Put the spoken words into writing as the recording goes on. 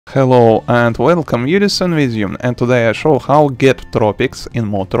Hello and welcome, Udisen with you, and today I show how get tropics in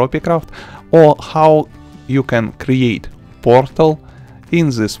mod Tropicraft, or how you can create portal in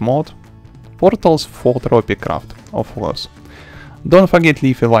this mod, portals for Tropicraft, of course. Don't forget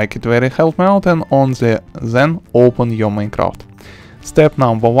leave a like, it very help me out, and then open your Minecraft. Step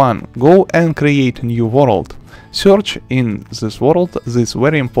number 1, go and create a new world. Search in this world this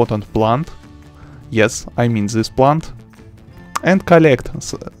very important plant, yes, I mean this plant, and collect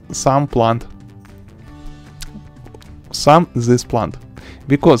some this plant,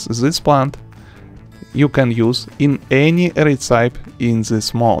 because this plant you can use in any recipe in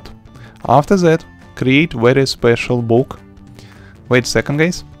this mod. After that, create very special book. Wait a second,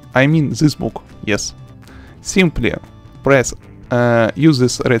 guys, I mean this book, yes. Simply press use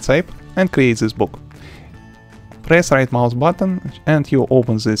this recipe and create this book. Press right mouse button and you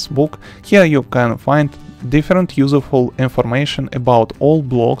open this book. Here you can find different useful information about all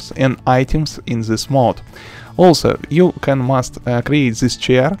blocks and items in this mod. Also, you must create this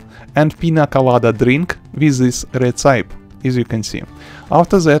chair and pina colada drink with this recipe, as you can see.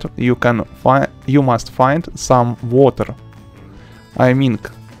 After that, you must find some water. I mean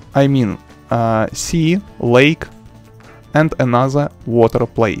sea, lake, and another water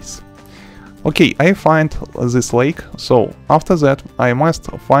place. Okay, I find this lake, so after that I must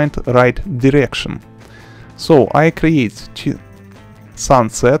find right direction. So I create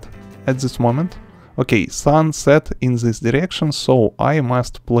sunset at this moment. Okay, sunset in this direction, so I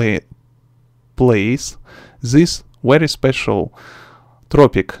must place this very special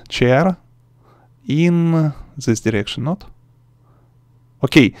tropic chair in this direction, not?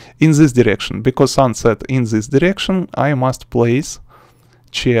 Okay, in this direction, because sunset in this direction, I must place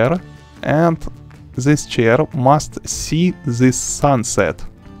chair, and this chair must see this sunset.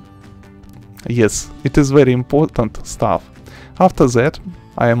 Yes, it is very important stuff. After that,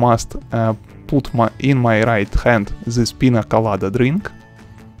 I must put in my right hand this pina colada drink,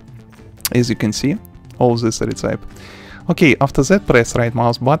 as you can see, all this recipe. Okay, after that, press right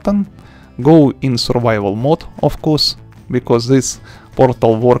mouse button, go in survival mode, of course, because this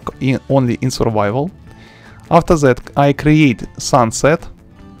portal work only in survival. After that, I create sunset,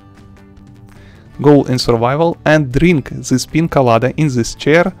 go in survival and drink this pina colada in this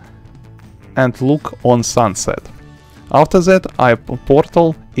chair and look on sunset. After that, I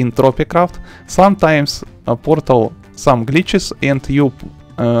portal in Tropicraft. Sometimes portal some glitches and you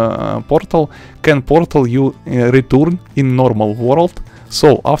can portal you return in normal world.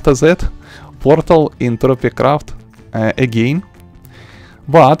 So after that, portal in Tropicraft again.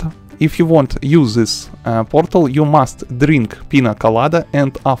 But if you want to use this portal, you must drink pina colada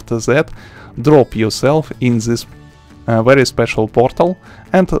and after that drop yourself in this very special portal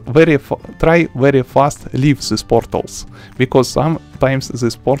and try very fast leave these portals, because sometimes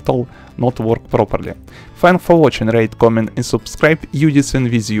this portal not work properly. Thanks for watching, rate, comment and subscribe.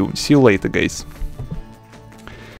 Udisen with you. See you later, guys.